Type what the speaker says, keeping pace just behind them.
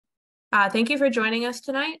Thank you for joining us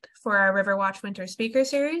tonight for our RiverWatch Winter Speaker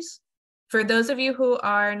Series. For those of you who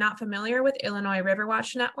are not familiar with Illinois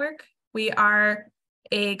RiverWatch Network, we are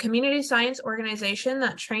a community science organization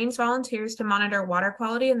that trains volunteers to monitor water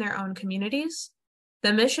quality in their own communities.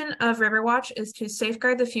 The mission of RiverWatch is to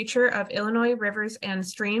safeguard the future of Illinois rivers and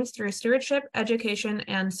streams through stewardship, education,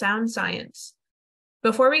 and sound science.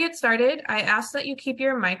 Before we get started, I ask that you keep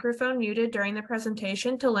your microphone muted during the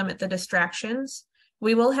presentation to limit the distractions.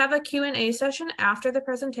 We will have a Q&A session after the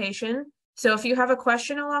presentation, so if you have a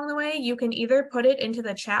question along the way, you can either put it into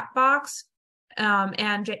the chat box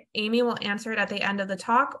and Amy will answer it at the end of the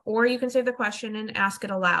talk, or you can save the question and ask it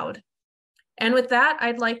aloud. And with that,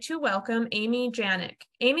 I'd like to welcome Amy Janik.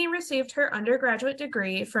 Amy received her undergraduate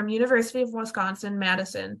degree from University of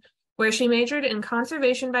Wisconsin-Madison, where she majored in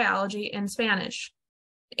conservation biology and Spanish.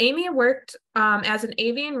 Amy worked as an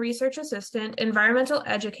avian research assistant, environmental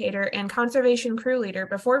educator, and conservation crew leader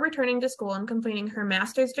before returning to school and completing her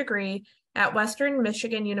master's degree at Western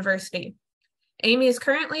Michigan University. Amy is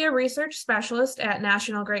currently a research specialist at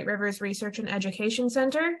National Great Rivers Research and Education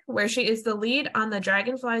Center, where she is the lead on the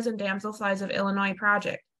Dragonflies and Damselflies of Illinois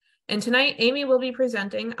project. And tonight, Amy will be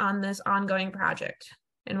presenting on this ongoing project.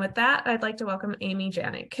 And with that, I'd like to welcome Amy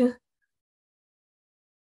Janik.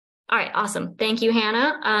 All right, awesome. Thank you,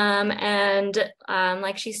 Hannah.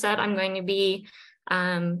 Like she said, I'm going to be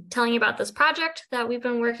telling you about this project that we've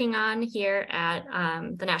been working on here at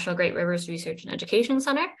the National Great Rivers Research and Education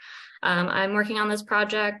Center. I'm working on this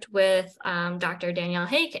project with Dr. Danielle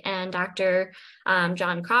Hake and Dr.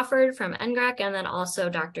 John Crawford from NGREC, and then also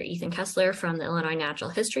Dr. Ethan Kessler from the Illinois Natural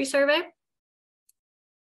History Survey.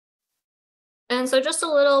 And so just a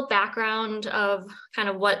little background of kind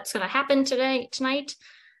of what's going to happen tonight.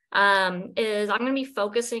 Is I'm going to be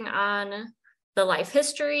focusing on the life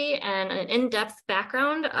history and an in-depth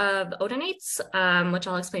background of odonates, which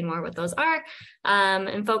I'll explain more what those are,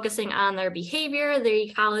 and focusing on their behavior, their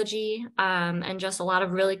ecology, and just a lot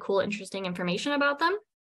of really cool, interesting information about them.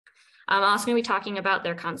 I'm also going to be talking about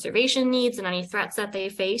their conservation needs and any threats that they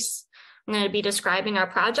face. I'm going to be describing our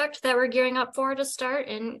project that we're gearing up for to start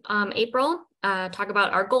in April, talk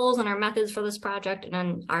about our goals and our methods for this project, and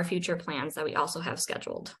then our future plans that we also have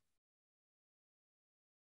scheduled.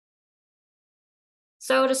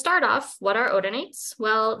 So to start off, what are odonates?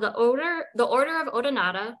 Well, the order of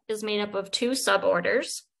Odonata is made up of two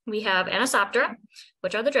suborders. We have Anisoptera,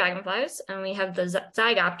 which are the dragonflies, and we have the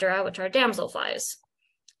Zygoptera, which are damselflies.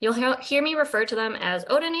 You'll hear me refer to them as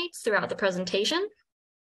odonates throughout the presentation.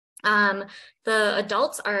 The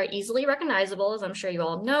adults are easily recognizable, as I'm sure you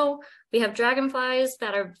all know. We have dragonflies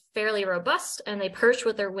that are fairly robust and they perch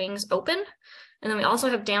with their wings open. And then we also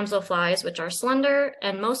have damselflies, which are slender,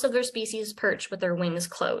 and most of their species perch with their wings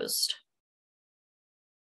closed.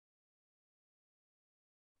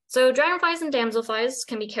 So dragonflies and damselflies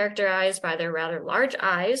can be characterized by their rather large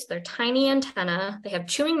eyes, their tiny antennae, they have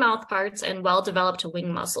chewing mouthparts, and well-developed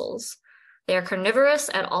wing muscles. They are carnivorous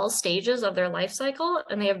at all stages of their life cycle,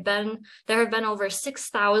 and there have been over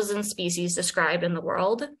 6,000 species described in the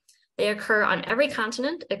world. They occur on every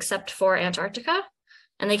continent except for Antarctica,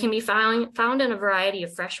 and they can be found in a variety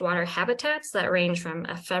of freshwater habitats that range from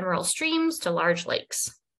ephemeral streams to large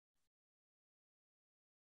lakes.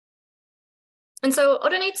 And so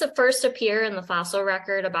odonates first appear in the fossil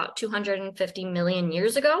record about 250 million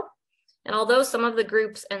years ago. And although some of the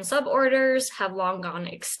groups and suborders have long gone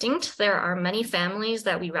extinct, there are many families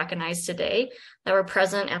that we recognize today that were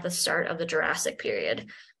present at the start of the Jurassic period.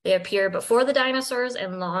 They appear before the dinosaurs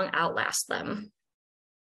and long outlast them.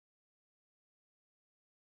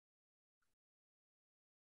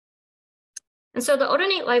 And so the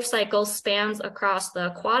odonate life cycle spans across the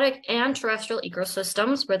aquatic and terrestrial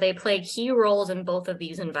ecosystems where they play key roles in both of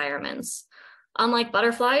these environments. Unlike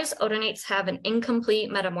butterflies, odonates have an incomplete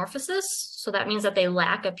metamorphosis, so that means that they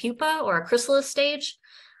lack a pupa or a chrysalis stage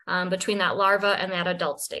between that larva and that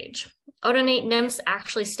adult stage. Odonate nymphs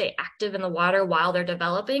actually stay active in the water while they're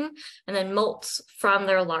developing and then molts from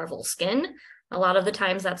their larval skin. A lot of the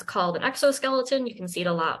times that's called an exoskeleton. You can see it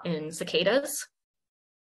a lot in cicadas.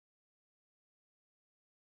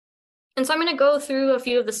 And so I'm going to go through a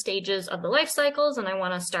few of the stages of the life cycles, and I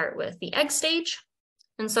want to start with the egg stage.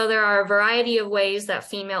 And so there are a variety of ways that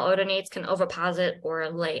female odonates can oviposit or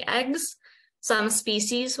lay eggs. Some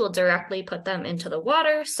species will directly put them into the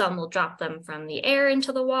water, some will drop them from the air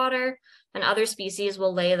into the water, and other species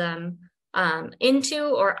will lay them into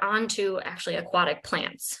or onto actually aquatic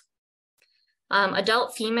plants.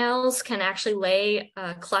 Adult females can actually lay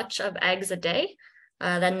a clutch of eggs a day.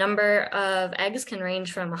 The number of eggs can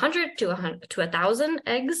range from 100 to 1,000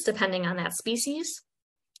 eggs, depending on that species.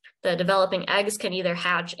 The developing eggs can either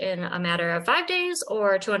hatch in a matter of 5 days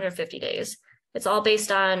or 250 days. It's all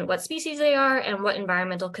based on what species they are and what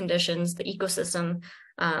environmental conditions the ecosystem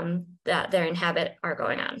that they inhabit are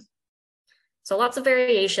going on. So lots of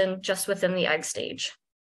variation just within the egg stage.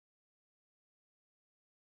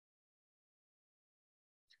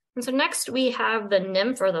 And so next we have the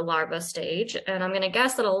nymph or the larva stage. And I'm going to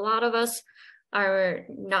guess that a lot of us are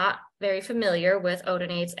not very familiar with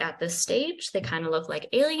odonates at this stage. They kind of look like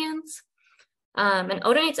aliens. And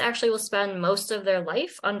odonates actually will spend most of their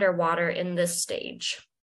life underwater in this stage.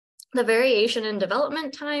 The variation in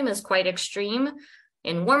development time is quite extreme.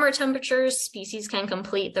 In warmer temperatures, species can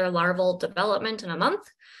complete their larval development in a month,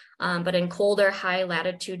 but in colder, high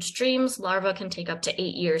latitude streams, larvae can take up to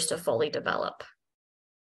 8 years to fully develop.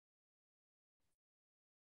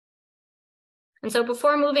 And so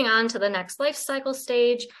before moving on to the next life cycle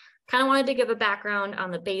stage, kind of wanted to give a background on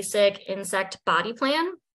the basic insect body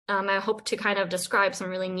plan. I hope to kind of describe some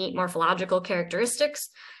really neat morphological characteristics.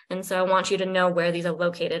 And so I want you to know where these are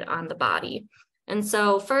located on the body. And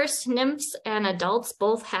so first, nymphs and adults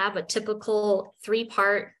both have a typical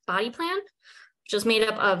 3-part body plan, which is made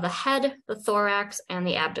up of the head, the thorax, and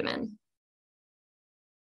the abdomen.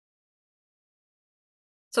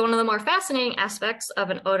 So one of the more fascinating aspects of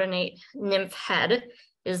an odonate nymph head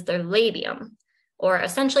is their labium, or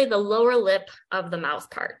essentially the lower lip of the mouth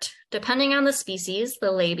part. Depending on the species, the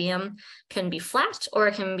labium can be flat or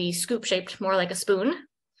it can be scoop-shaped, more like a spoon.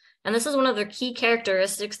 And this is one of the key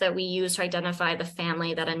characteristics that we use to identify the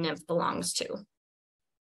family that a nymph belongs to.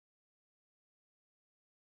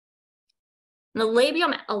 The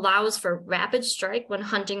labium allows for rapid strike when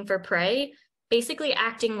hunting for prey, basically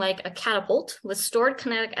acting like a catapult with stored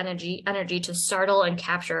kinetic energy to startle and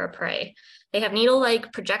capture a prey. They have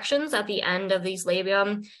needle-like projections at the end of these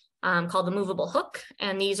labium called the movable hook,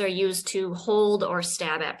 and these are used to hold or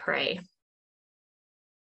stab at prey.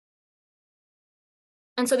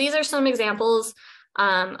 And so these are some examples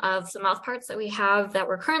of some mouth parts that we have that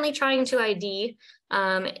we're currently trying to ID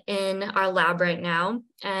in our lab right now.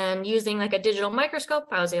 And using like a digital microscope,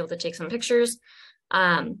 I was able to take some pictures.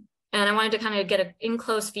 And I wanted to kind of get an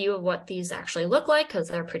in-close view of what these actually look like because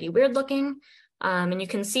they're pretty weird looking. And you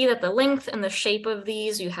can see that the length and the shape of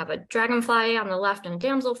these, you have a dragonfly on the left and a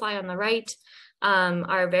damselfly on the right,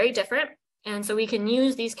 are very different. And so we can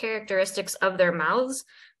use these characteristics of their mouths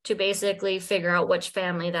to basically figure out which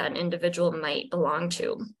family that an individual might belong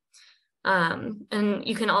to. And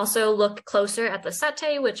you can also look closer at the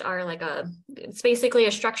setae, which are like it's basically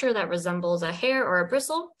a structure that resembles a hair or a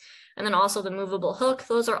bristle. And then also the movable hook,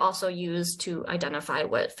 those are also used to identify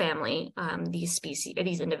what family these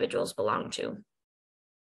individuals belong to.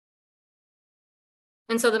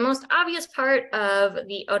 And so the most obvious part of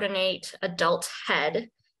the odonate adult head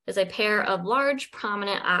is a pair of large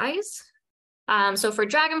prominent eyes. So for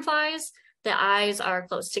dragonflies, the eyes are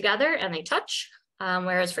close together and they touch,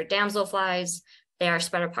 whereas for damselflies, they are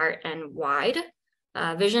spread apart and wide.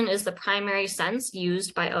 Vision is the primary sense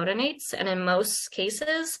used by odonates, and in most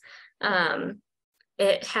cases,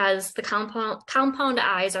 it has the compound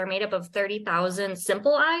eyes are made up of 30,000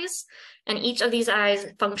 simple eyes, and each of these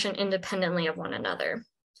eyes function independently of one another.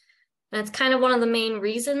 And it's kind of one of the main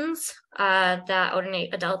reasons that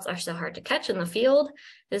odonate adults are so hard to catch in the field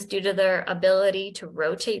is due to their ability to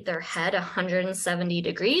rotate their head 170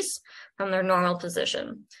 degrees from their normal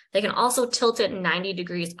position. They can also tilt it 90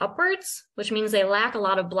 degrees upwards, which means they lack a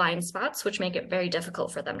lot of blind spots, which make it very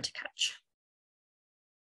difficult for them to catch.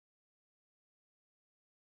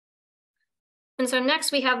 And so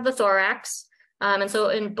next we have the thorax. And so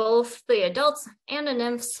in both the adults and the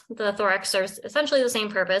nymphs, the thorax serves essentially the same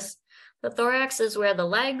purpose. The thorax is where the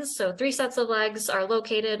legs, so 3 sets of legs, are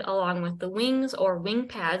located, along with the wings or wing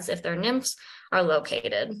pads, if they're nymphs, are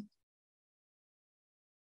located.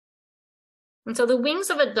 And so the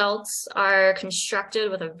wings of adults are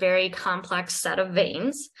constructed with a very complex set of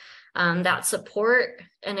veins that support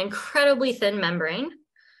an incredibly thin membrane.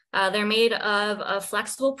 They're made of a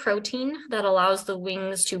flexible protein that allows the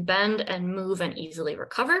wings to bend and move and easily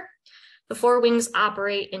recover. The forewings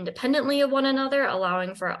operate independently of one another,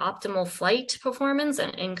 allowing for optimal flight performance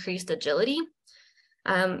and increased agility.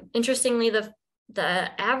 Interestingly, the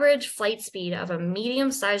average flight speed of a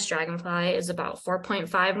medium-sized dragonfly is about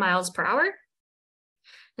 4.5 miles per hour.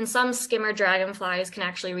 And some skimmer dragonflies can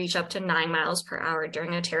actually reach up to 9 miles per hour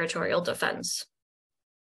during a territorial defense.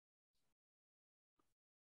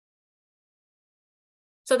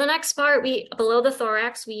 So the next part, below the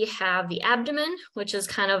thorax, we have the abdomen, which is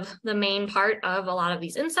kind of the main part of a lot of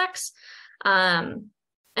these insects. And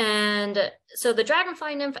so the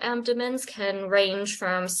dragonfly nymph abdomens can range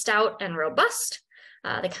from stout and robust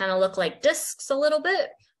They kind of look like discs a little bit,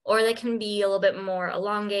 or they can be a little bit more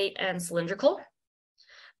elongate and cylindrical.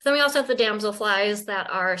 Then we also have the damselflies that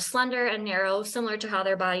are slender and narrow, similar to how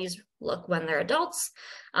their bodies look when they're adults,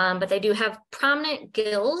 but they do have prominent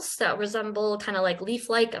gills that resemble kind of like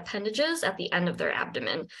leaf-like appendages at the end of their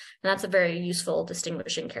abdomen, and that's a very useful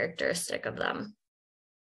distinguishing characteristic of them.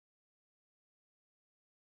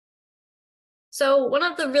 So one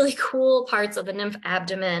of the really cool parts of the nymph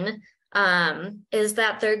abdomen is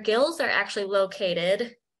that their gills are actually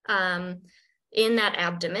located in that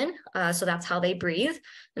abdomen, so that's how they breathe.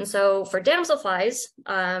 And so for damselflies,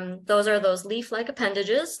 those are those leaf-like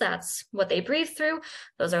appendages. That's what they breathe through.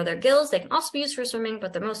 Those are their gills. They can also be used for swimming,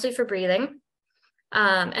 but they're mostly for breathing.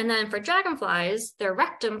 And then for dragonflies, their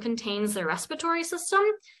rectum contains their respiratory system.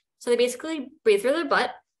 So they basically breathe through their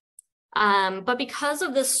butt. But because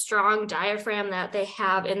of this strong diaphragm that they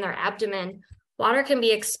have in their abdomen, water can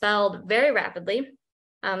be expelled very rapidly,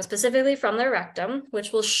 specifically from their rectum,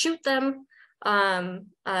 which will shoot them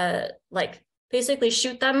basically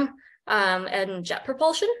shoot them and jet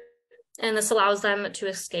propulsion, and this allows them to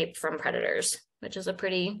escape from predators, which is a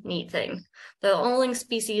pretty neat thing. The only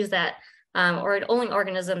species that or an only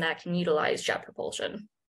organism that can utilize jet propulsion.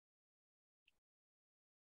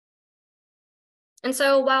 And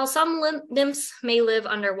so while some nymphs may live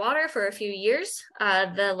underwater for a few years,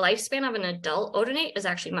 the lifespan of an adult odonate is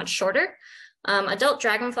actually much shorter. Adult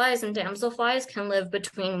dragonflies and damselflies can live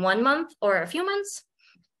between 1 month or a few months,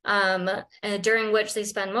 during which they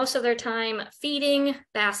spend most of their time feeding,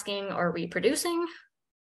 basking, or reproducing.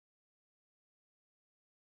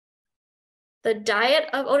 The diet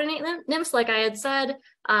of odonate nymphs, like I had said,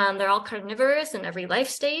 they're all carnivorous in every life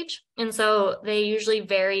stage, and so they usually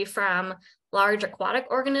vary from large aquatic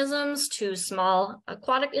organisms to small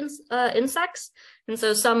aquatic insects. And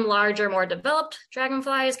so some larger, more developed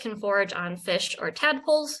dragonflies can forage on fish or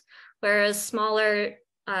tadpoles, whereas smaller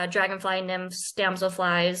dragonfly nymphs,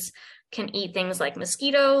 damselflies, can eat things like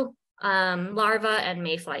mosquito, larvae, and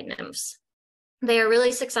mayfly nymphs. They are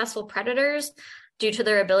really successful predators due to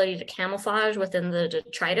their ability to camouflage within the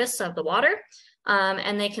detritus of the water,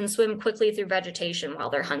 and they can swim quickly through vegetation while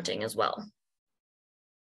they're hunting as well.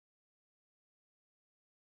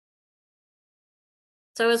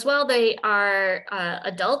 So as well, they are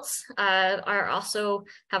adults are also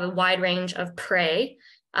have a wide range of prey.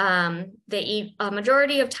 They eat a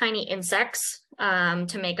majority of tiny insects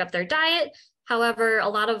to make up their diet. However, a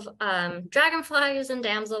lot of dragonflies and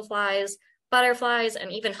damselflies, butterflies,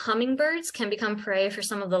 and even hummingbirds can become prey for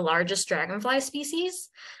some of the largest dragonfly species.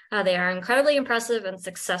 They are incredibly impressive and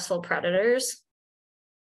successful predators.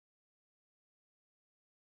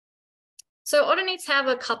 So odonates have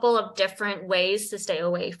a couple of different ways to stay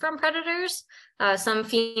away from predators. Some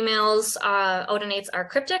females, odonates are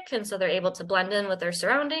cryptic, and so they're able to blend in with their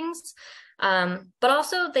surroundings. But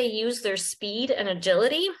also they use their speed and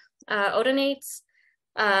agility. Odonates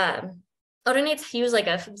use like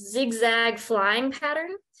a zigzag flying pattern.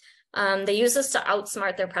 They use this to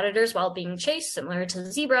outsmart their predators while being chased, similar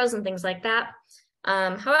to zebras and things like that.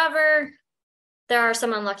 However, there are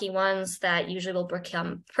some unlucky ones that usually will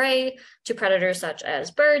become prey to predators such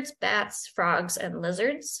as birds, bats, frogs, and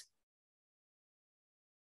lizards.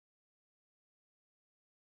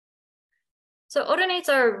 So odonates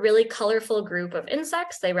are a really colorful group of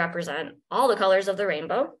insects. They represent all the colors of the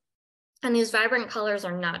rainbow. And these vibrant colors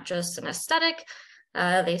are not just an aesthetic,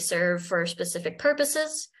 they serve for specific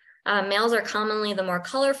purposes. Males are commonly the more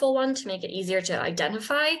colorful one to make it easier to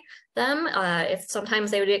identify them. If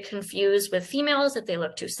sometimes they would get confused with females if they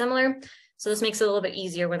look too similar. So this makes it a little bit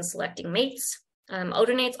easier when selecting mates.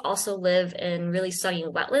 Odonates also live in really sunny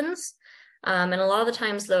wetlands. And a lot of the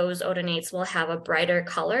times those odonates will have a brighter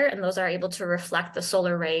color, and those are able to reflect the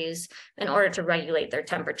solar rays in order to regulate their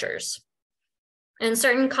temperatures. And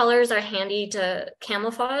certain colors are handy to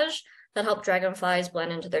camouflage that help dragonflies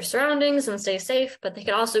blend into their surroundings and stay safe, but they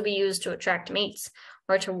can also be used to attract mates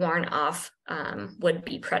or to warn off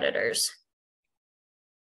would-be predators.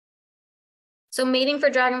 So mating for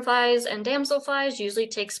dragonflies and damselflies usually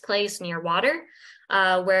takes place near water,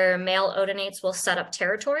 where male odonates will set up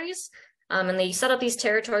territories. And they set up these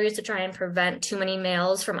territories to try and prevent too many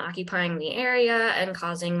males from occupying the area and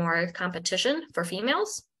causing more competition for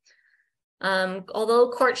females. Although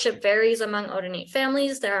courtship varies among odonate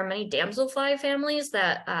families, there are many damselfly families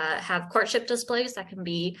that have courtship displays that can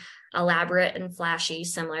be elaborate and flashy,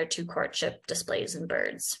 similar to courtship displays in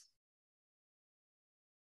birds.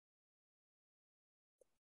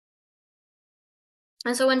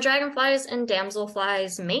 And so when dragonflies and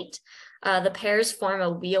damselflies mate, the pairs form a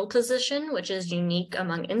wheel position, which is unique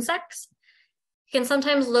among insects. It can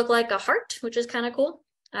sometimes look like a heart, which is kind of cool.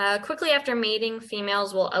 Quickly after mating,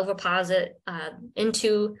 females will oviposit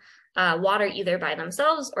into water either by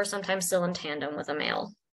themselves or sometimes still in tandem with a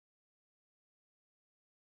male.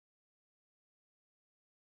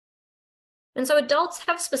 And so adults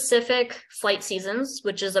have specific flight seasons,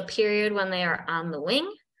 which is a period when they are on the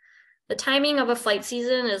wing. The timing of a flight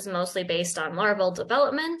season is mostly based on larval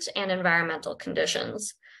development and environmental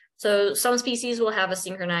conditions. So some species will have a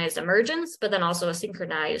synchronized emergence, but then also a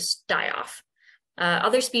synchronized die-off.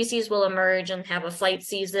 Other species will emerge and have a flight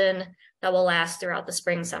season that will last throughout the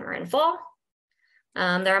spring, summer, and fall.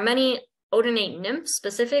 There are many odonate nymphs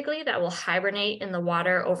specifically that will hibernate in the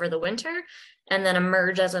water over the winter and then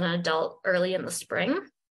emerge as an adult early in the spring.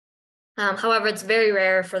 However, it's very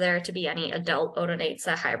rare for there to be any adult odonates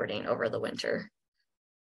that hibernate over the winter.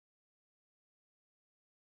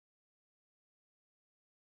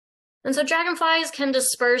 And so dragonflies can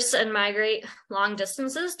disperse and migrate long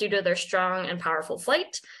distances due to their strong and powerful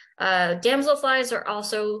flight. Damselflies are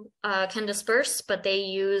also can disperse, but they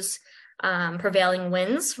use prevailing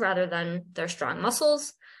winds rather than their strong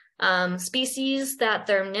muscles. Species that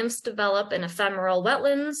their nymphs develop in ephemeral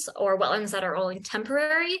wetlands or wetlands that are only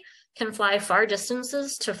temporary can fly far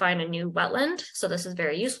distances to find a new wetland. So this is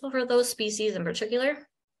very useful for those species in particular.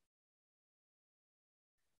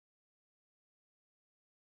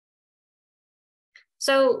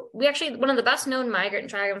 So one of the best known migrant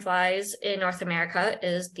dragonflies in North America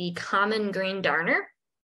is the common green darner,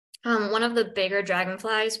 one of the bigger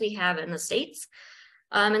dragonflies we have in the States.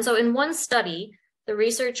 And so in one study, the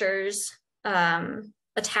researchers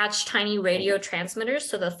attached tiny radio transmitters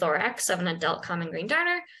to the thorax of an adult common green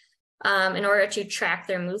darner in order to track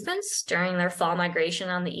their movements during their fall migration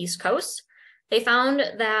on the East Coast. They found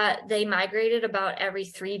that they migrated about every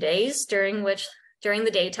 3 days during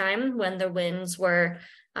the daytime when the winds were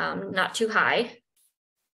not too high.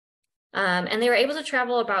 And they were able to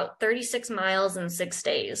travel about 36 miles in 6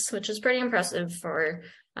 days, which is pretty impressive for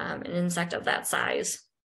an insect of that size.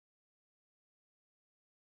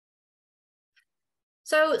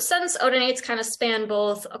 So since odonates kind of span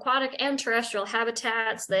both aquatic and terrestrial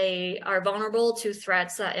habitats, they are vulnerable to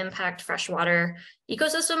threats that impact freshwater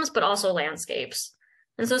ecosystems, but also landscapes.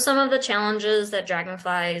 And so some of the challenges that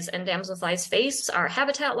dragonflies and damselflies face are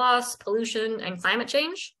habitat loss, pollution, and climate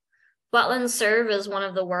change. Wetlands serve as one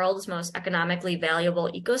of the world's most economically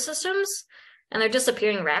valuable ecosystems, and they're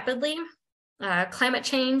disappearing rapidly. Climate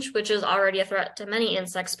change, which is already a threat to many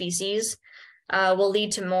insect species, will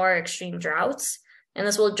lead to more extreme droughts, and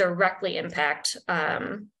this will directly impact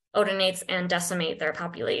odonates and decimate their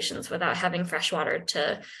populations without having fresh water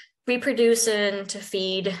to reproduce and to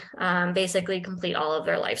feed, basically complete all of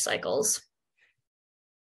their life cycles.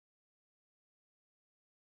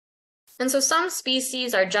 And so some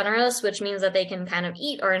species are generous, which means that they can kind of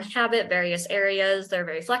eat or inhabit various areas. They're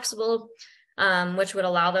very flexible, which would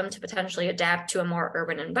allow them to potentially adapt to a more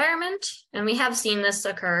urban environment. And we have seen this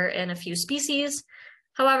occur in a few species.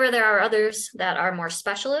 However, there are others that are more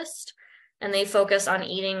specialist, and they focus on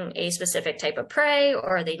eating a specific type of prey,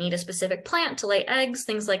 or they need a specific plant to lay eggs,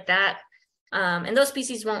 things like that. And those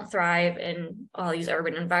species won't thrive in all these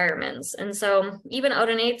urban environments. And so even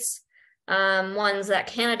odonates, ones that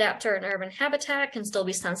can adapt to an urban habitat, can still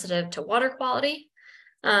be sensitive to water quality.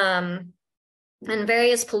 And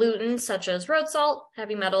various pollutants such as road salt,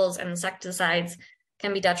 heavy metals, and insecticides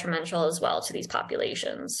can be detrimental as well to these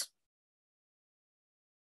populations.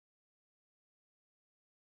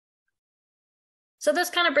 So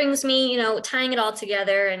this kind of brings me, tying it all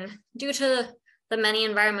together, and due to the many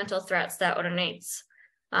environmental threats that odonates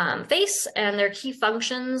face and their key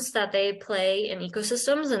functions that they play in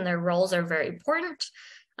ecosystems, and their roles are very important,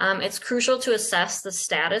 it's crucial to assess the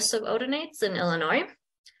status of odonates in Illinois.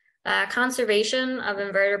 Conservation of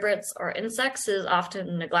invertebrates or insects is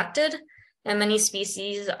often neglected, and many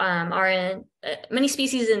species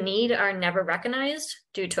in need are never recognized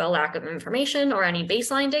due to a lack of information or any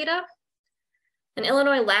baseline data. And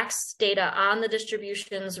Illinois lacks data on the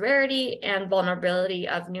distribution's rarity and vulnerability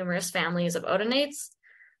of numerous families of odonates,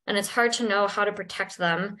 and it's hard to know how to protect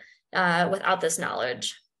them without this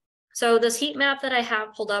knowledge. So this heat map that I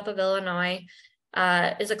have pulled up of Illinois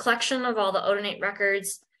is a collection of all the odonate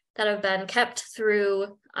records that have been kept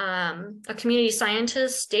through a community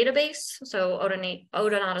scientist database, so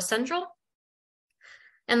Odonata Central.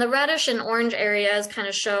 And the reddish and orange areas kind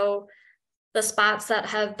of show the spots that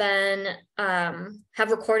have been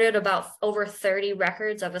have recorded about over 30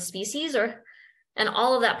 records of a species, and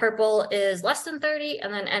all of that purple is less than 30,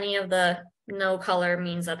 and then any of the no color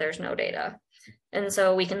means that there's no data. And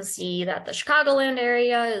so we can see that the Chicagoland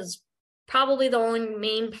area is probably the only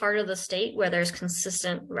main part of the state where there's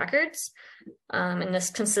consistent records and this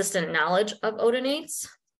consistent knowledge of odonates.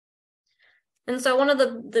 And so one of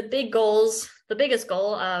the biggest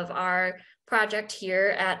goal of our project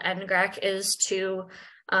here at NGREC is to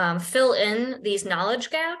fill in these knowledge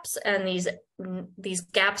gaps and these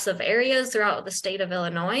gaps of areas throughout the state of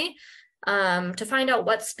Illinois to find out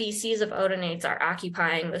what species of odonates are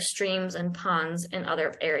occupying the streams and ponds in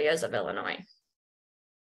other areas of Illinois.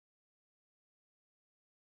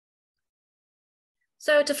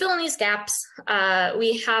 So to fill in these gaps,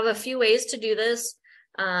 we have a few ways to do this.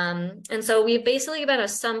 And so we've basically been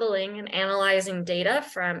assembling and analyzing data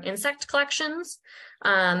from insect collections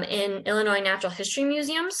in Illinois Natural History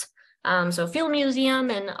Museums. So Field Museum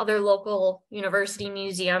and other local university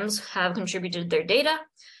museums have contributed their data.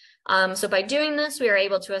 So by doing this, we are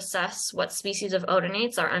able to assess what species of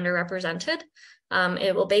odonates are underrepresented.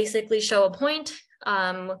 It will basically show a point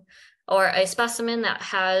or a specimen that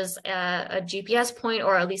has a GPS point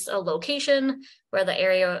or at least a location where the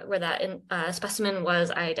area where that specimen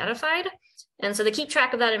was identified. And so they keep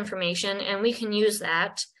track of that information, and we can use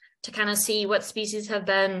that to kind of see what species have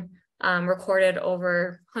been recorded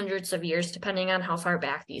over hundreds of years, depending on how far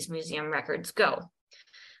back these museum records go.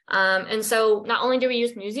 And so not only do we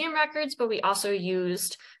use museum records, but we also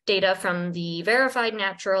used data from the verified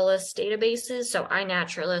naturalist databases, so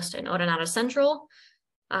iNaturalist and Odonata Central,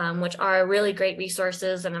 which are really great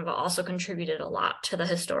resources and have also contributed a lot to the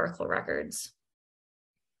historical records.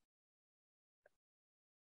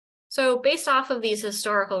 So based off of these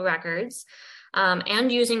historical records and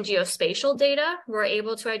using geospatial data, we're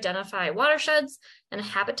able to identify watersheds and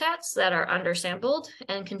habitats that are undersampled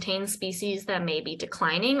and contain species that may be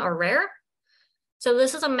declining or rare. So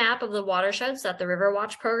this is a map of the watersheds that the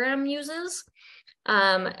RiverWatch program uses.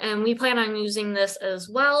 And we plan on using this as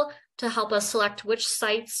well to help us select which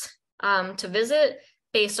sites to visit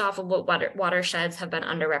based off of what watersheds have been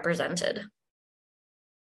underrepresented.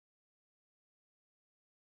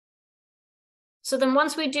 So then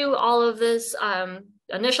once we do all of this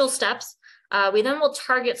initial steps, we then will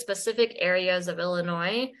target specific areas of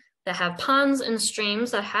Illinois that have ponds and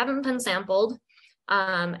streams that haven't been sampled,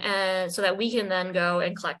 and so that we can then go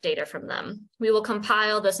and collect data from them. We will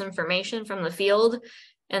compile this information from the field,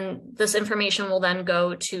 and this information will then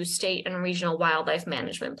go to state and regional wildlife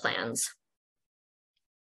management plans.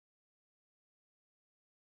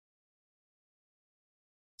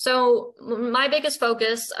 So my biggest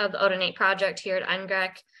focus of the Odonate project here at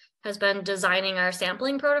NGREC has been designing our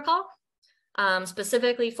sampling protocol,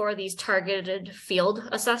 specifically for these targeted field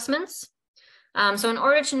assessments. So in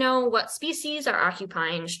order to know what species are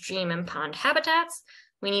occupying stream and pond habitats,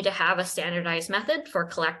 we need to have a standardized method for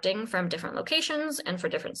collecting from different locations and for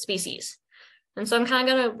different species. And so I'm kind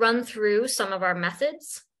of going to run through some of our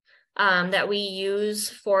methods that we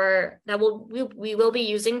will be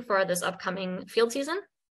using for this upcoming field season.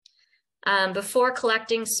 Before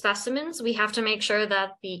collecting specimens, we have to make sure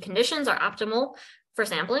that the conditions are optimal for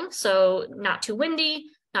sampling. So not too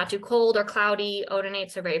windy, not too cold or cloudy.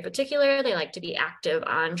 Odonates are very particular. They like to be active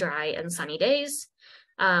on dry and sunny days.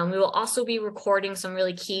 We will also be recording some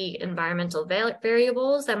really key environmental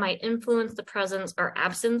variables that might influence the presence or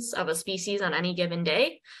absence of a species on any given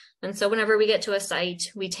day. And so whenever we get to a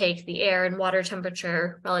site, we take the air and water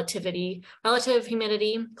temperature, relative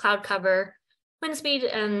humidity, cloud cover, wind speed,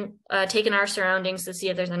 and take in our surroundings to see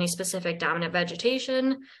if there's any specific dominant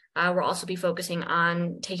vegetation. We'll also be focusing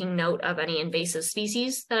on taking note of any invasive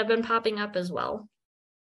species that have been popping up as well.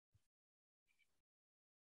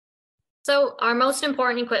 So our most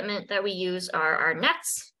important equipment that we use are our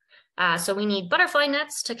nets. So we need butterfly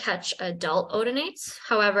nets to catch adult odonates.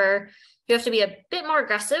 However, you have to be a bit more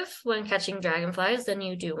aggressive when catching dragonflies than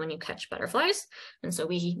you do when you catch butterflies. And so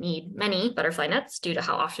we need many butterfly nets due to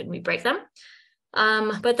how often we break them.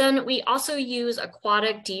 But then we also use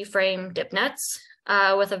aquatic D-frame dip nets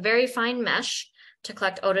with a very fine mesh to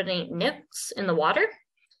collect odonate nymphs in the water.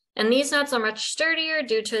 And these nets are much sturdier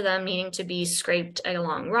due to them needing to be scraped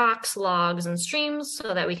along rocks, logs, and streams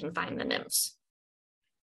so that we can find the nymphs.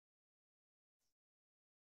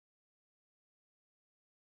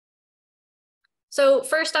 So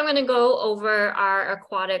first I'm going to go over our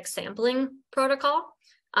aquatic sampling protocol.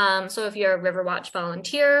 So if you're a RiverWatch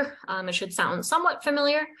volunteer, it should sound somewhat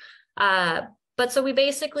familiar. But so we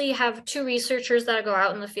basically have 2 researchers that go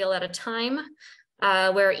out in the field at a time,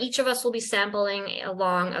 where each of us will be sampling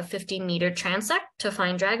along a 50-meter transect to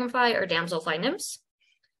find dragonfly or damselfly nymphs.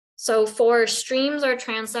 So for streams, our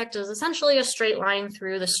transect is essentially a straight line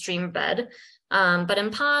through the stream bed. But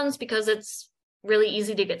in ponds, because it's really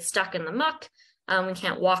easy to get stuck in the muck, We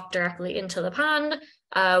can't walk directly into the pond.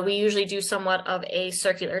 We usually do somewhat of a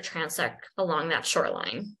circular transect along that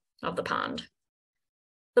shoreline of the pond.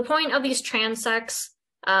 The point of these transects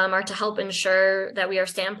are to help ensure that we are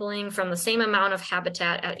sampling from the same amount of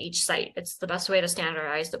habitat at each site. It's the best way to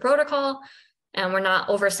standardize the protocol, and we're not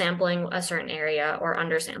oversampling a certain area or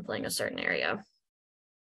undersampling a certain area.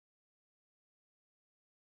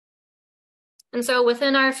 And so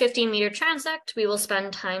within our 15-meter transect, we will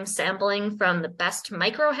spend time sampling from the best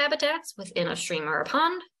microhabitats within a stream or a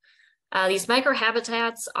pond. These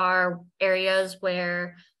microhabitats are areas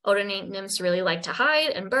where odonate nymphs really like to hide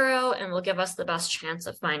and burrow, and will give us the best chance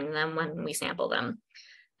of finding them when we sample them.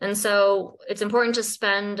 And so it's important to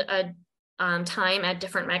spend time at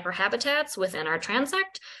different microhabitats within our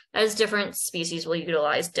transect, as different species will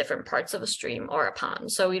utilize different parts of a stream or a pond.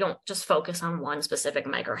 So we don't just focus on one specific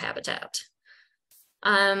microhabitat.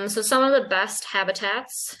 So some of the best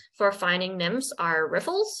habitats for finding nymphs are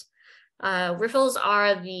riffles. Riffles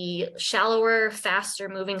are the shallower, faster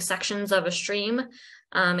moving sections of a stream,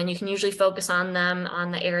 and you can usually focus on them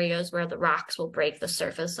on the areas where the rocks will break the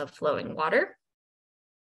surface of flowing water.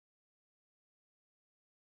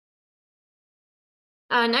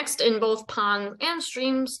 Next, in both ponds and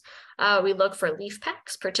streams, we look for leaf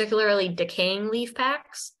packs, particularly decaying leaf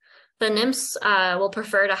packs. The nymphs will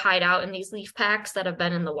prefer to hide out in these leaf packs that have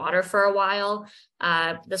been in the water for a while.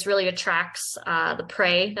 This really attracts the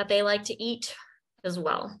prey that they like to eat as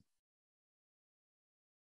well.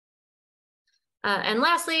 And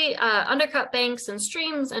lastly, undercut banks and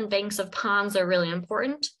streams and banks of ponds are really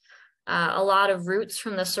important. A lot of roots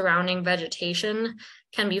from the surrounding vegetation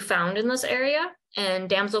can be found in this area, and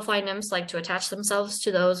damselfly nymphs like to attach themselves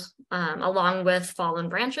to those along with fallen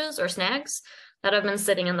branches or snags that have been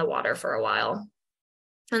sitting in the water for a while.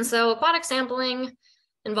 And so aquatic sampling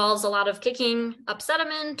involves a lot of kicking up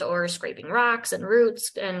sediment or scraping rocks and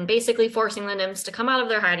roots, and basically forcing the nymphs to come out of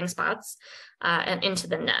their hiding spots and into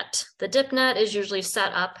the net. The dip net is usually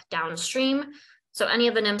set up downstream, so any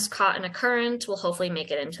of the nymphs caught in a current will hopefully make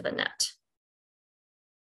it into the net.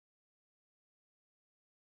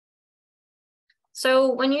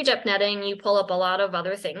 So when you dip netting, you pull up a lot of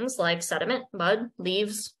other things like sediment, mud,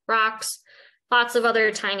 leaves, rocks, lots of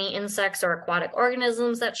other tiny insects or aquatic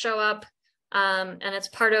organisms that show up. And it's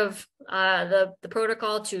part of the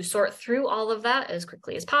protocol to sort through all of that as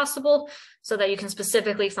quickly as possible so that you can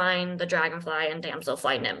specifically find the dragonfly and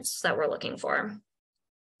damselfly nymphs that we're looking for.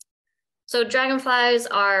 So dragonflies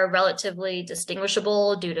are relatively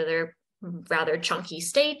distinguishable due to their rather chunky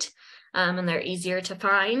state, and they're easier to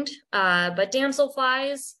find. But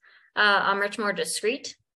damselflies are much more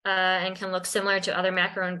discreet and can look similar to other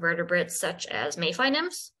macroinvertebrates such as mayfly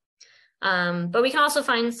nymphs. But we can also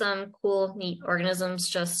find some cool, neat organisms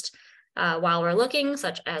just while we're looking,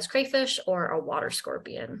 such as crayfish or a water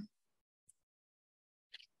scorpion.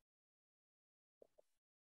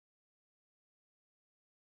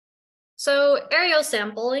 So aerial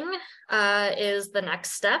sampling is the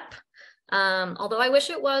next step. Although I wish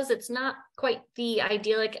it was, it's not quite the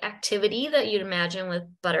idyllic activity that you'd imagine with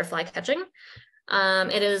butterfly catching.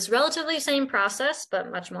 It is relatively the same process,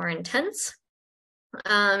 but much more intense.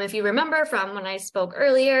 If you remember from when I spoke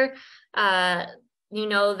earlier, you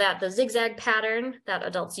know that the zigzag pattern that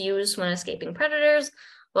adults use when escaping predators,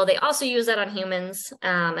 well, they also use that on humans,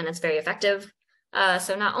 and it's very effective.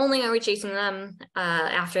 So not only are we chasing them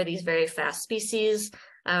after these very fast species,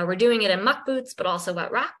 we're doing it in muck boots, but also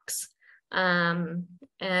wet rocks and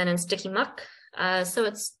in sticky muck. So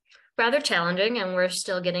it's rather challenging, and we're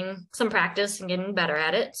still getting some practice and getting better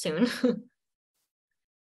at it soon.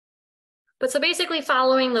 But so basically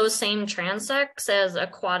following those same transects as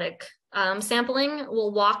aquatic sampling,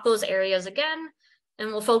 we'll walk those areas again, and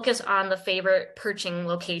we'll focus on the favorite perching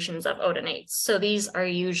locations of odonates. So these are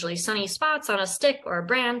usually sunny spots on a stick or a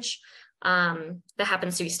branch that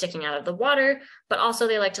happens to be sticking out of the water, but also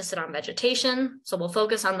they like to sit on vegetation. So we'll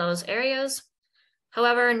focus on those areas.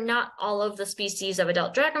 However, not all of the species of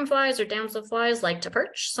adult dragonflies or damselflies like to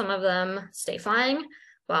perch. Some of them stay flying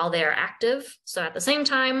while they are active. So at the same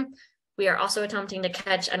time, we are also attempting to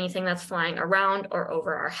catch anything that's flying around or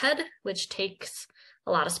over our head, which takes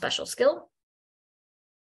a lot of special skill.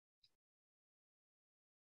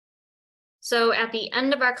 So at the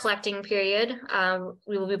end of our collecting period,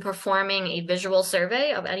 we will be performing a visual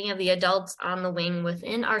survey of any of the adults on the wing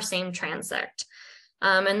within our same transect.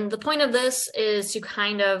 And the point of this is to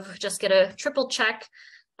kind of just get a triple check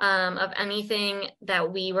of anything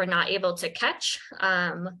that we were not able to catch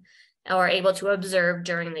or able to observe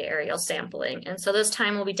during the aerial sampling. And so this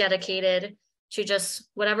time will be dedicated to just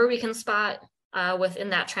whatever we can spot within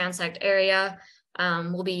that transect area.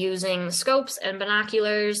 We'll be using scopes and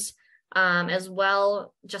binoculars as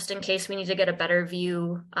well, just in case we need to get a better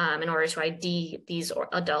view in order to ID these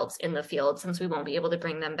adults in the field, since we won't be able to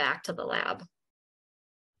bring them back to the lab.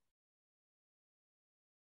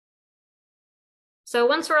 So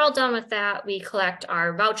once we're all done with that, we collect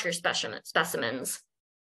our voucher specimens.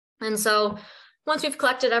 And so once we've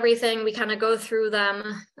collected everything, we kind of go through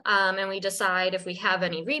them and we decide if we have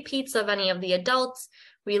any repeats of any of the adults,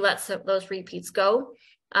 we let those repeats go.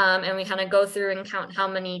 And we kind of go through and count how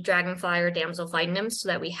many dragonfly or damselfly nymphs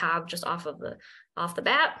that we have just off the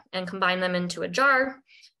bat and combine them into a jar.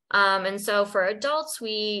 And so for adults,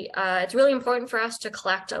 it's really important for us to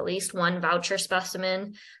collect at least one voucher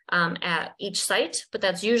specimen at each site, but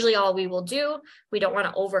that's usually all we will do. We don't want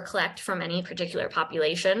to over collect from any particular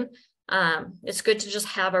population. It's good to just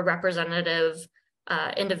have a representative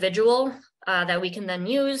individual that we can then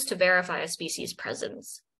use to verify a species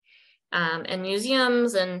presence. And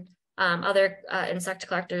museums and other insect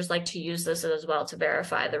collectors like to use this as well to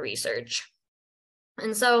verify the research.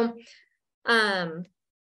 And so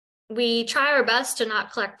we try our best to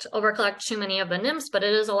not over collect too many of the nymphs, but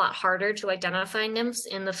it is a lot harder to identify nymphs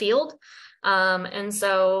in the field. And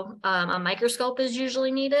so a microscope is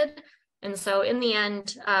usually needed. And so in the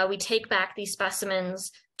end, we take back these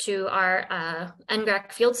specimens to our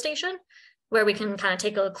NGRAC field station, where we can kind of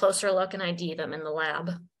take a closer look and ID them in the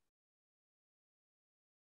lab.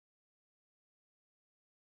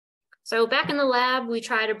 So back in the lab, we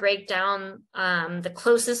try to break down the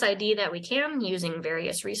closest ID that we can using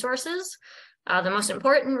various resources. The most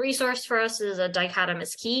important resource for us is a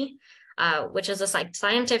dichotomous key, which is a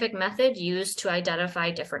scientific method used to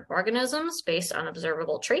identify different organisms based on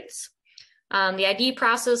observable traits. The ID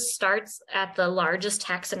process starts at the largest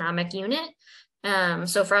taxonomic unit.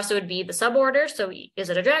 So for us, it would be the suborder. So is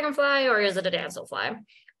it a dragonfly or is it a damselfly?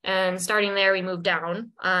 And starting there, we move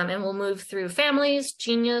down and we'll move through families,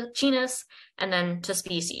 genus, and then to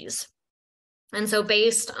species. And so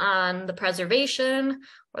based on the preservation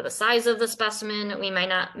or the size of the specimen, we might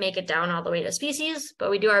not make it down all the way to species, but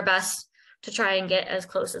we do our best to try and get as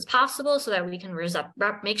close as possible so that we can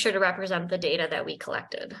make sure to represent the data that we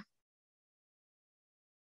collected.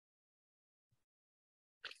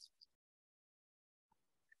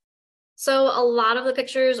 So a lot of the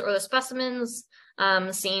pictures or the specimens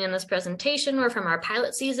seen in this presentation were from our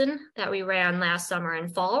pilot season that we ran last summer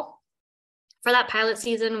and fall. For that pilot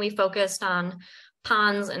season, we focused on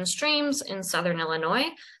ponds and streams in southern Illinois,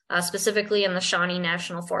 specifically in the Shawnee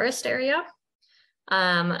National Forest area.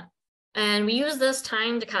 And we used this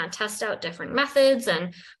time to kind of test out different methods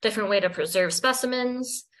and different way to preserve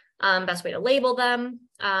specimens, best way to label them,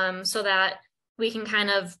 so that we can kind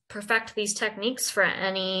of perfect these techniques for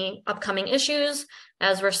any upcoming issues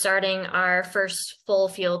as we're starting our first full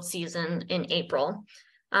field season in April.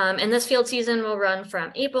 And this field season will run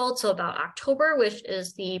from April till about October, which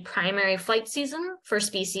is the primary flight season for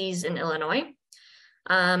species in Illinois.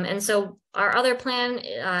 And so our other plan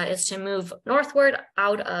is to move northward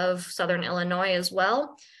out of southern Illinois as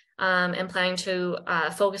well, and planning to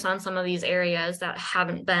focus on some of these areas that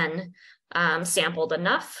haven't been sampled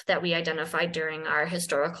enough that we identified during our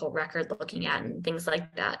historical record looking at and things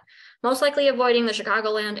like that. Most likely avoiding the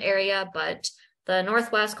Chicagoland area, but the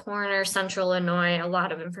Northwest corner, Central Illinois, a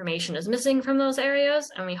lot of information is missing from those areas,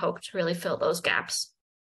 and we hope to really fill those gaps.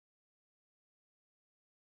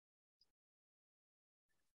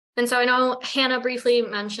 And so I know Hannah briefly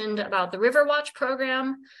mentioned about the RiverWatch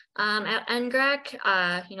program at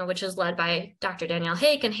NGRAC, which is led by Dr. Danielle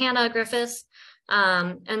Hake and Hannah Griffiths.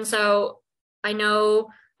 And so I know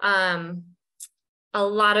a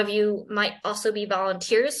lot of you might also be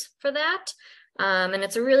volunteers for that. And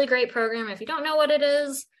it's a really great program. If you don't know what it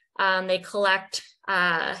is, they collect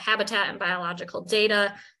habitat and biological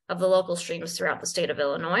data of the local streams throughout the state of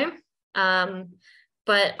Illinois.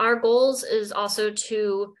 But our goals is also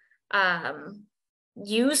to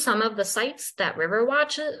use some of the sites that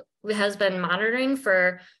RiverWatch has been monitoring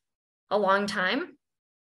for a long time.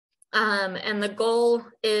 And the goal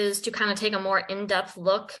is to kind of take a more in-depth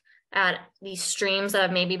look at these streams that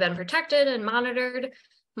have maybe been protected and monitored,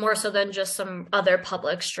 more so than just some other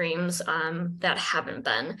public streams that haven't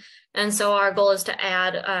been. And so our goal is to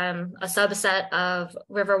add a subset of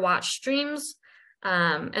RiverWatch streams.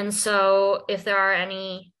 And so if there are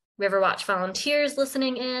any RiverWatch volunteers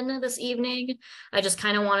listening in this evening, I just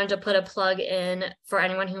kind of wanted to put a plug in for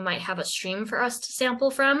anyone who might have a stream for us to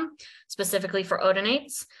sample from, specifically for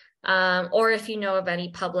odonates. Or if you know of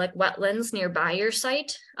any public wetlands nearby your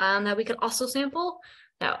site that we could also sample,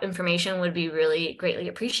 that information would be really greatly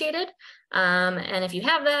appreciated. And if you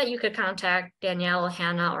have that, you could contact Danielle,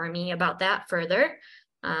 Hannah, or me about that further.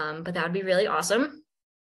 But that would be really awesome.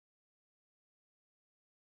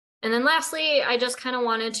 And then lastly, I just kind of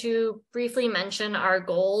wanted to briefly mention our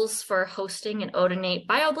goals for hosting an Odinate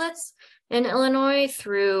BioBlitz in Illinois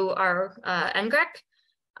through our NGREC.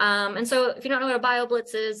 And so if you don't know what a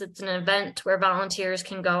BioBlitz is, it's an event where volunteers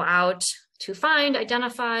can go out to find,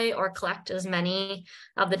 identify, or collect as many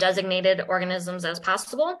of the designated organisms as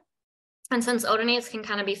possible. And since odonates can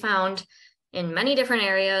kind of be found in many different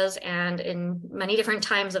areas and in many different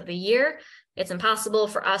times of the year, it's impossible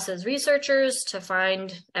for us as researchers to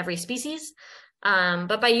find every species.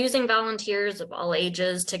 But by using volunteers of all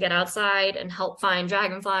ages to get outside and help find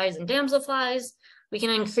dragonflies and damselflies, we can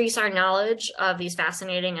increase our knowledge of these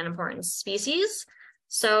fascinating and important species.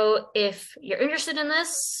 So if you're interested in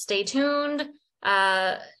this, stay tuned.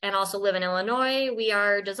 And also live in Illinois. We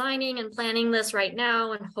are designing and planning this right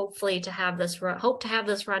now, and hopefully to have this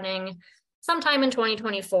running sometime in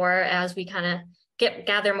 2024 as we kind of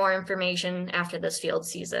gather more information after this field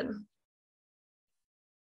season.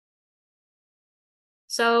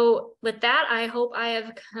 So with that, I hope I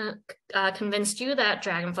have convinced you that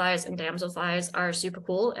dragonflies and damselflies are super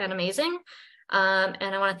cool and amazing. And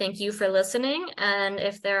I want to thank you for listening. And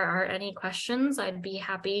if there are any questions, I'd be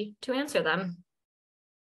happy to answer them.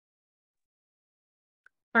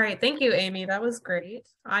 All right, thank you, Amy. That was great.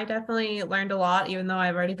 I definitely learned a lot, even though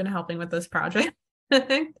I've already been helping with this project. So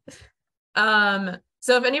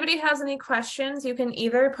if anybody has any questions, you can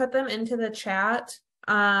either put them into the chat,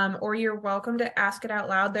 or you're welcome to ask it out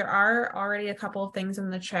loud. There are already a couple of things in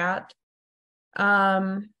the chat.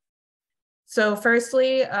 So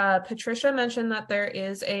firstly, Patricia mentioned that there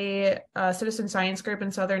is a citizen science group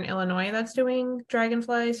in Southern Illinois that's doing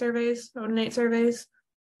dragonfly surveys, odonate surveys.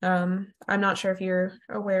 I'm not sure if you're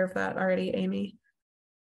aware of that already, Amy.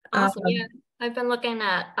 Awesome. Yeah, I've been looking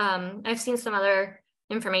at, I've seen some other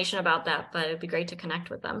information about that, but it'd be great to connect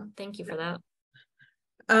with them. Thank you for that.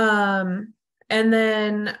 And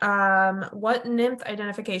then what nymph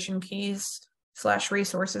identification keys /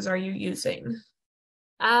 resources are you using?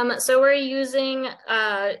 So we're using,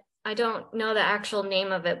 I don't know the actual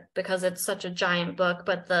name of it because it's such a giant book,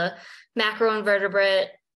 but the macroinvertebrate,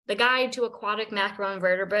 the Guide to Aquatic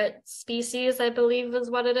Macroinvertebrate Species, I believe is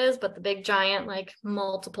what it is, but the big giant, like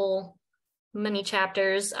multiple mini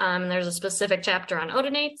chapters. There's a specific chapter on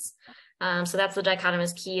odonates. So that's the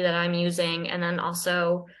dichotomous key that I'm using. And then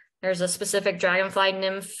also there's a specific dragonfly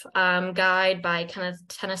nymph guide by Kenneth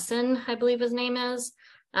Tennyson, I believe his name is.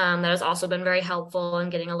 That has also been very helpful in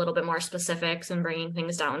getting a little bit more specifics and bringing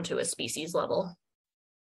things down to a species level.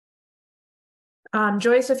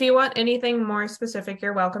 Joyce, if you want anything more specific,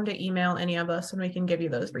 you're welcome to email any of us and we can give you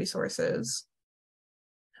those resources.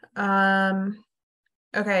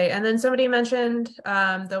 Okay, and then somebody mentioned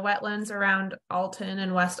the wetlands around Alton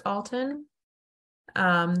and West Alton,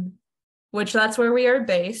 which that's where we are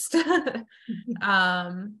based.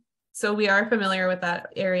 So we are familiar with that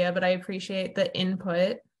area, but I appreciate the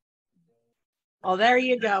input. Oh, there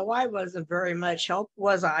you go. I wasn't very much help,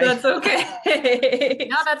 was I? That's okay.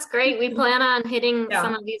 No, that's great. We plan on hitting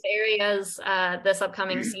some of these areas this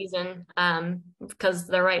upcoming season because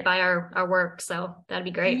they're right by our work. So that'd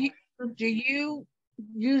be great. Do you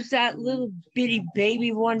use that little bitty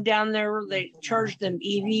baby one down there where they charge them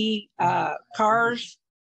EV cars?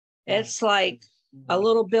 It's like a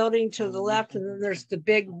little building to the left, and then there's the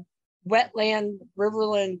big wetland,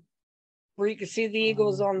 riverland, where you can see the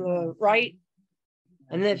eagles on the right.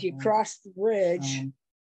 And then if you cross the bridge,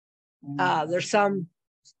 there's some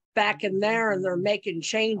back in there, and they're making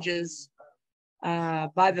changes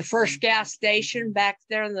by the first gas station back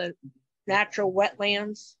there in the natural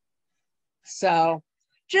wetlands. So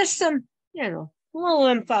just some, little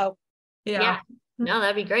info. Yeah. No,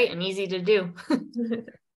 that'd be great and easy to do.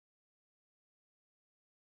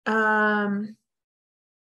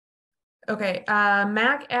 Okay.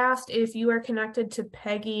 Mac asked if you are connected to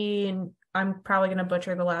Peggy, and I'm probably going to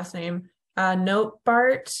butcher the last name,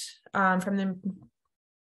 Notebart from the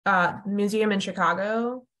museum in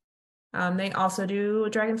Chicago. They also do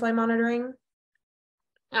dragonfly monitoring.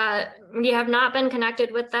 We have not been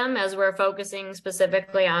connected with them as we're focusing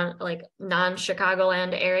specifically on like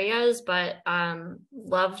non-Chicagoland areas, but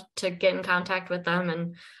love to get in contact with them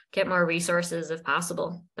and get more resources if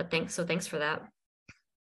possible. But thanks for that.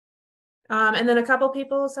 And then a couple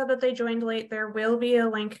people said that they joined late. There will be a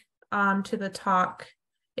link to the talk.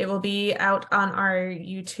 It will be out on our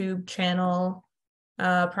YouTube channel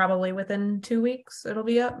probably within 2 weeks. It'll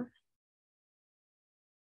be up.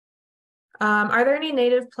 Are there any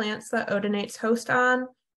native plants that odonates host on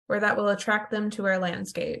or that will attract them to our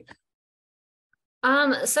landscape?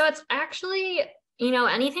 So it's actually,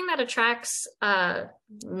 anything that attracts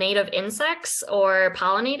native insects or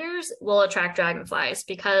pollinators will attract dragonflies,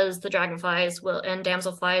 because the dragonflies and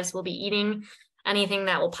damselflies will be eating anything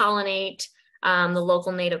that will pollinate the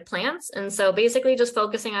local native plants. And so basically just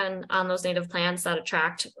focusing on those native plants that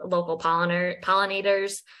attract local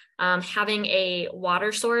pollinators, having a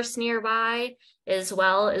water source nearby as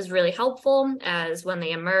well is really helpful, as when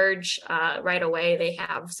they emerge right away, they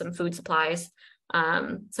have some food supplies.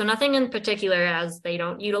 So nothing in particular, as they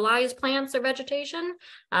don't utilize plants or vegetation,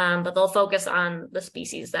 but they'll focus on the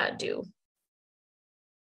species that do.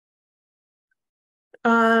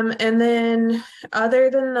 And then other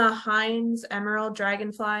than the Heinz emerald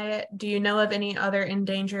dragonfly, do you know of any other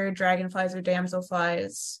endangered dragonflies or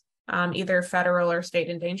damselflies, either federal or state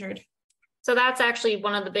endangered? So that's actually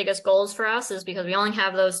one of the biggest goals for us, is because we only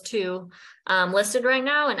have those two listed right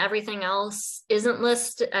now, and everything else isn't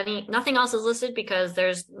listed. Nothing else is listed because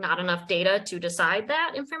there's not enough data to decide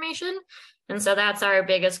that information. And so that's our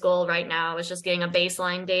biggest goal right now, is just getting a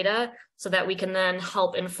baseline data so that we can then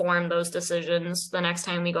help inform those decisions the next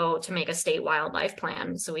time we go to make a state wildlife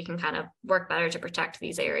plan, so we can kind of work better to protect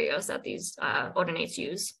these areas that these odonates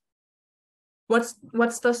use.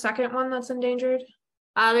 What's the second one that's endangered?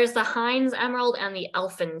 There's the Heinz emerald and the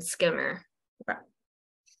elfin skimmer. Okay.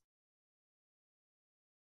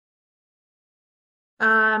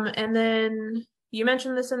 And then you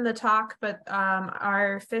mentioned this in the talk, but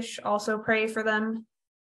are fish also prey for them?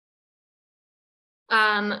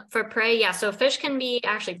 For prey, yeah. So fish can be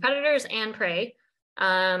actually predators and prey.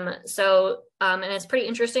 And it's pretty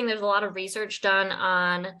interesting. There's a lot of research done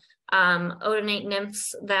on odonate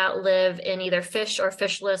nymphs that live in either fish or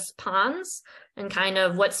fishless ponds, and kind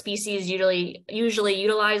of what species usually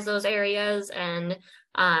utilize those areas. And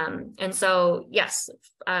so yes,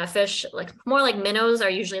 fish more like minnows are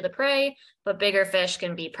usually the prey, but bigger fish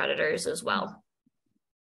can be predators as well.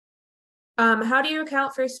 How do you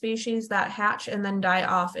account for species that hatch and then die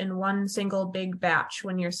off in one single big batch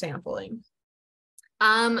when you're sampling?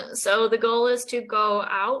 So the goal is to go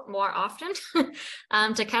out more often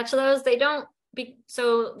to catch those.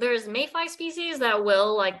 So there's mayfly species that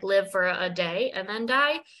will live for a day and then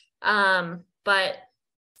die. But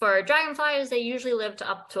for dragonflies, they usually live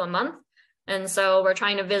up to a month. And so we're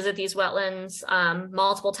trying to visit these wetlands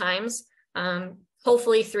multiple times,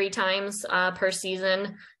 hopefully 3 times per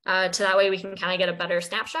season, to that way we can kind of get a better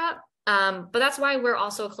snapshot. But that's why we're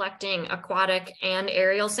also collecting aquatic and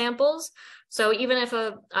aerial samples. So even if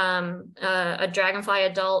a dragonfly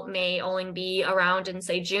adult may only be around in,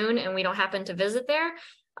 say, June, and we don't happen to visit there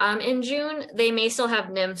in June, they may still have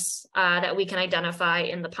nymphs that we can identify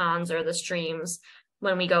in the ponds or the streams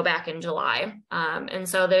when we go back in July. And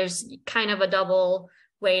so there's kind of a double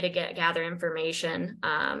way to gather information.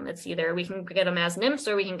 It's either we can get them as nymphs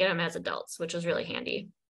or we can get them as adults, which is really handy.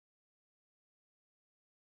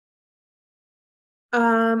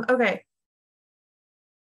 Okay.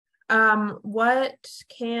 What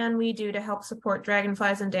can we do to help support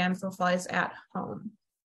dragonflies and damselflies at home?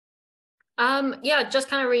 Yeah, just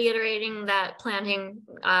kind of reiterating that planting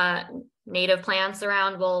native plants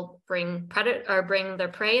around will bring their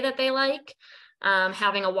prey that they like.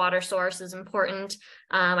 Having a water source is important.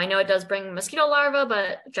 I know it does bring mosquito larvae,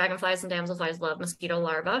 but dragonflies and damselflies love mosquito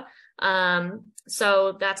larvae.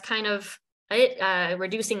 So that's kind of it.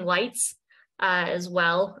 Reducing lights as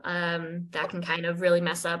well. That can kind of really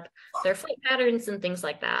mess up their flight patterns and things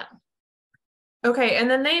like that. Okay, and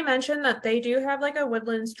then they mentioned that they do have a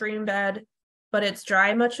woodland stream bed, but it's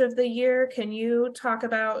dry much of the year. Can you talk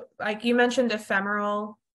about, you mentioned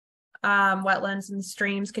ephemeral wetlands and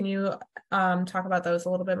streams. Can you talk about those a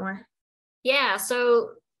little bit more? Yeah,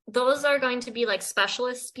 so those are going to be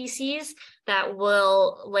specialist species that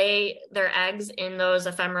will lay their eggs in those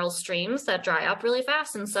ephemeral streams that dry up really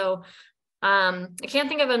fast. And so I can't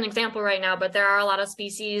think of an example right now, but there are a lot of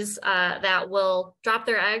species that will drop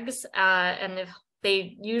their eggs, and if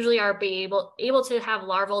they usually are able to have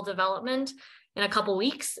larval development in a couple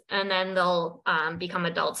weeks, and then they'll become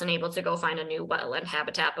adults and able to go find a new wetland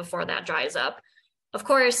habitat before that dries up. Of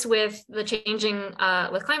course, with the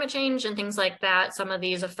with climate change and things like that, some of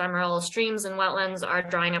these ephemeral streams and wetlands are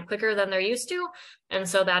drying up quicker than they're used to, and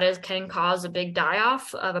so that can cause a big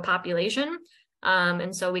die-off of a population.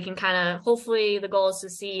 And so we can hopefully the goal is to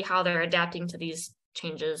see how they're adapting to these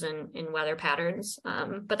changes in weather patterns.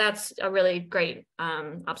 But that's a really great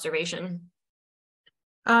observation.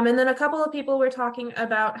 And then a couple of people were talking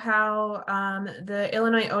about how the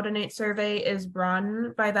Illinois Odonate Survey is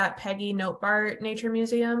run by that Peggy Notebart Nature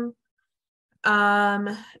Museum.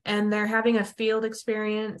 And they're having a field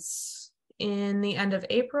experience in the end of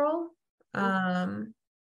April.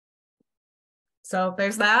 So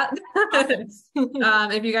there's that.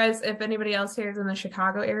 If anybody else here is in the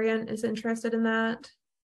Chicago area and is interested in that.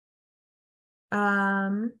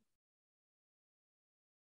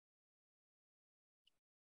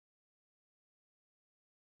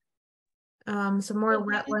 Some more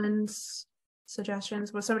wetlands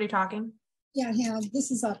suggestions. Was somebody talking? Yeah,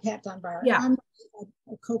 this is Pat Dunbar. Yeah. I'm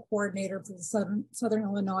a co-coordinator for the Southern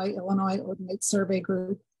Illinois Ordinate Survey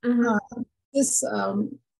Group. This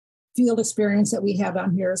field experience that we have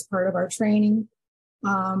on here is part of our training.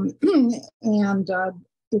 And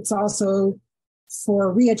it's also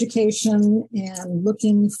for re-education and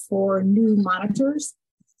looking for new monitors.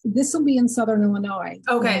 This will be in Southern Illinois.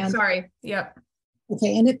 Okay, sorry. Yep.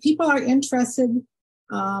 Okay, and if people are interested,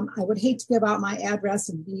 I would hate to give out my address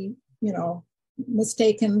and be,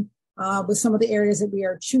 mistaken with some of the areas that we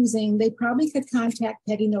are choosing. They probably could contact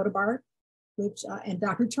Peggy Notebart, and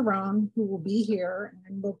Dr. Tehran, who will be here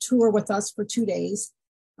and will tour with us for 2 days.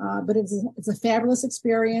 But it's a fabulous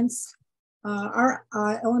experience. Our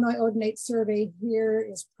Illinois Ordinate survey here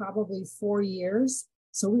is probably 4 years,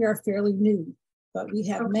 so we are fairly new. But we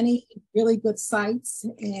have many really good sites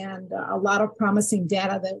and a lot of promising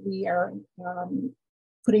data that we are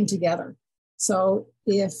putting together. So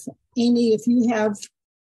Amy, if you have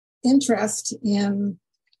interest in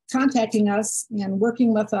contacting us and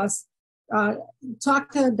working with us,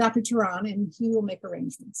 talk to Dr. Tehran and he will make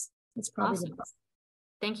arrangements. That's probably awesome. the best.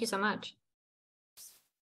 Thank you so much.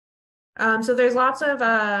 So there's lots of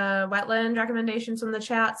wetland recommendations in the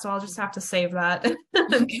chat, so I'll just have to save that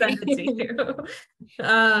and send it to you.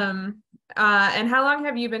 And how long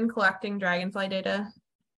have you been collecting dragonfly data?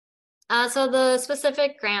 So the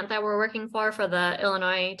specific grant that we're working for the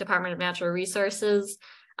Illinois Department of Natural Resources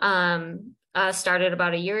started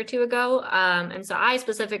about a year or two ago. And so I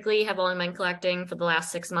specifically have only been collecting for the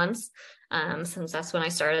last 6 months, since that's when I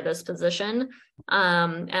started this position,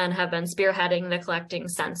 and have been spearheading the collecting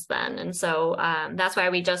since then. And so that's why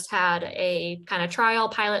we just had a kind of trial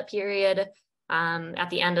pilot period at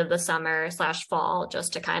the end of the summer/fall,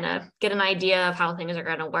 just to kind of get an idea of how things are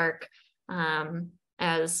going to work.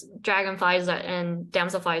 As dragonflies and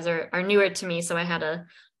damselflies are newer to me, so I had to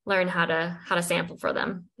learn how to sample for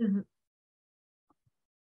them.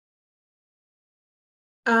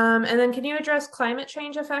 And then can you address climate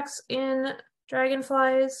change effects in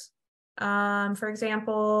dragonflies? For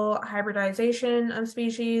example, hybridization of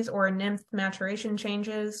species or nymph maturation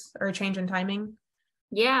changes or change in timing?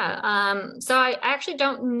 Yeah, so I actually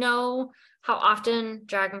don't know how often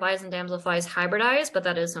dragonflies and damselflies hybridize, but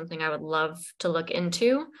that is something I would love to look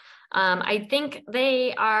into. I think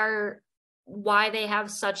they are why they have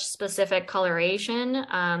such specific coloration. There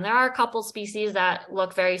are a couple species that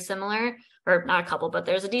look very similar, or not a couple, but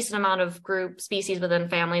there's a decent amount of group species within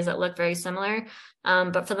families that look very similar.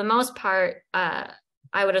 But for the most part,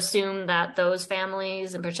 I would assume that those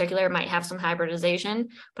families in particular might have some hybridization,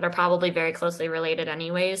 but are probably very closely related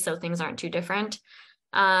anyways, so things aren't too different.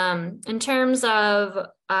 In terms of,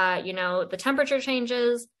 the temperature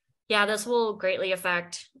changes, yeah, this will greatly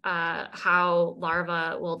affect how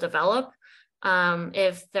larvae will develop.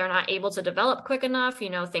 If they're not able to develop quick enough,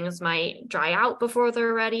 things might dry out before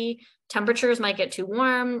they're ready. Temperatures might get too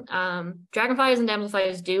warm. Dragonflies and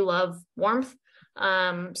damselflies do love warmth.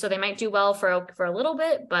 So they might do well for a little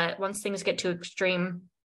bit, but once things get too extreme,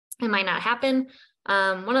 it might not happen.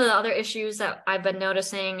 One of the other issues that I've been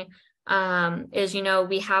noticing is,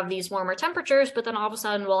 we have these warmer temperatures, but then all of a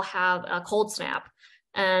sudden we'll have a cold snap.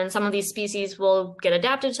 And some of these species will get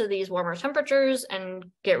adapted to these warmer temperatures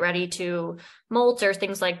and get ready to molt or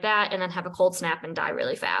things like that, and then have a cold snap and die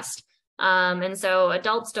really fast. And so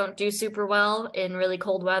adults don't do super well in really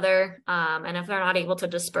cold weather. And if they're not able to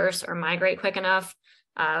disperse or migrate quick enough,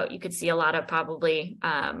 you could see a lot of probably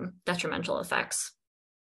detrimental effects.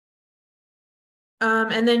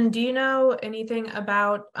 And then do you know anything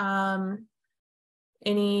about how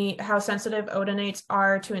sensitive odonates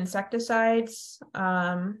are to insecticides,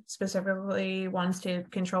 specifically ones to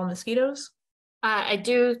control mosquitoes? I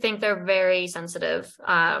do think they're very sensitive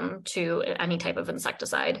to any type of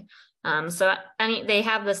insecticide. So they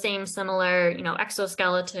have the same similar,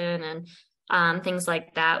 exoskeleton and things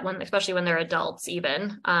like that, especially when they're adults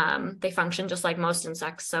even. They function just like most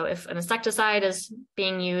insects. So if an insecticide is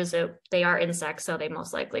being used, they are insects, so they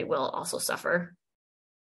most likely will also suffer.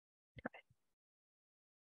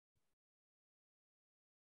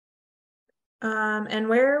 And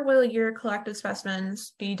where will your collected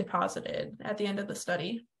specimens be deposited at the end of the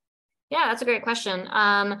study? Yeah, that's a great question.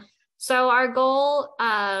 So our goal,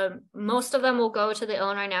 most of them will go to the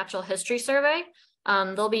Illinois Natural History Survey.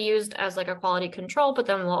 They'll be used as like a quality control, but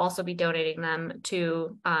then we'll also be donating them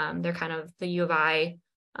to their kind of the U of I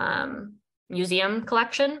museum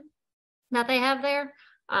collection that they have there.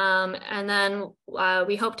 And then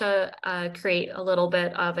we hope to create a little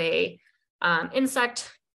bit of a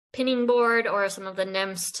insect pinning board or some of the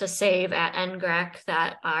nymphs to save at NGREC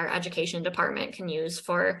that our education department can use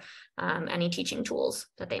for any teaching tools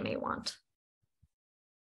that they may want.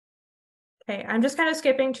 Okay, I'm just kind of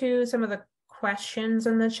skipping to some of the questions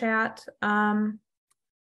in the chat.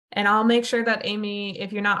 And I'll make sure that Amy,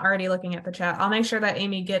 if you're not already looking at the chat, I'll make sure that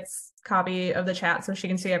Amy gets a copy of the chat so she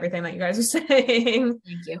can see everything that you guys are saying.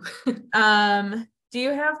 Thank you. Do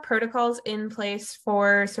you have protocols in place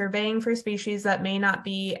for surveying for species that may not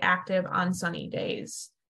be active on sunny days?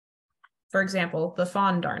 For example, the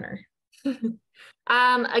fawn darner.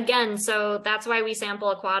 Again, so that's why we sample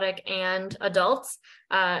aquatic and adults.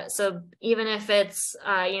 So even if it's,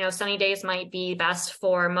 sunny days might be best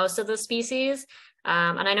for most of the species.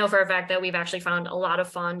 And I know for a fact that we've actually found a lot of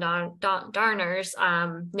fawn darners,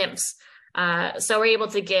 nymphs. So we're able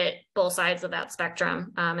to get both sides of that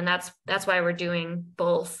spectrum. And that's why we're doing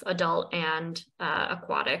both adult and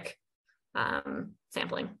aquatic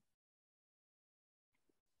sampling.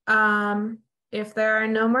 If there are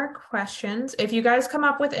no more questions, if you guys come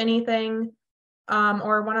up with anything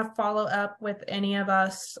or want to follow up with any of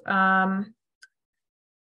us,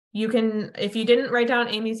 you can, if you didn't write down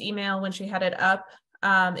Amy's email when she had it up,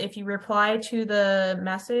 if you reply to the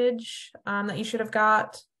message that you should have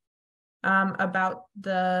got about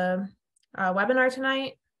the webinar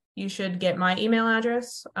tonight, you should get my email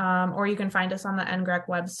address, or you can find us on the NGREC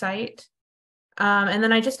website. And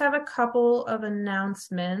then I just have a couple of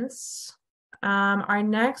announcements. Our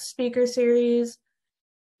next speaker series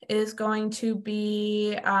is going to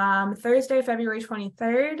be Thursday, February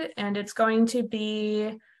 23rd, and it's going to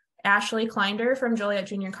be Ashley Klinder from Joliet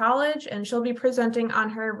Junior College, and she'll be presenting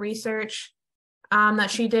on her research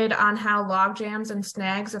that she did on how log jams and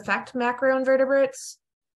snags affect macroinvertebrates.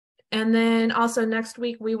 And then also next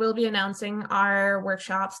week, we will be announcing our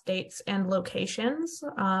workshops, dates, and locations.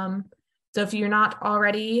 So if you're not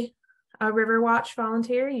already a RiverWatch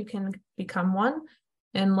volunteer, you can become one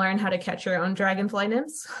and learn how to catch your own dragonfly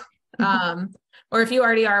nymphs. Or if you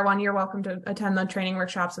already are one, you're welcome to attend the training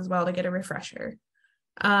workshops as well to get a refresher.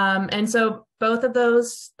 And so both of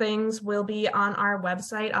those things will be on our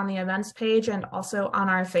website on the events page and also on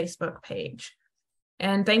our Facebook page.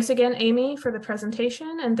 And thanks again, Amy, for the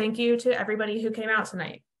presentation, and thank you to everybody who came out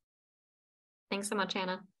tonight. Thanks so much,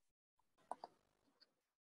 Hannah.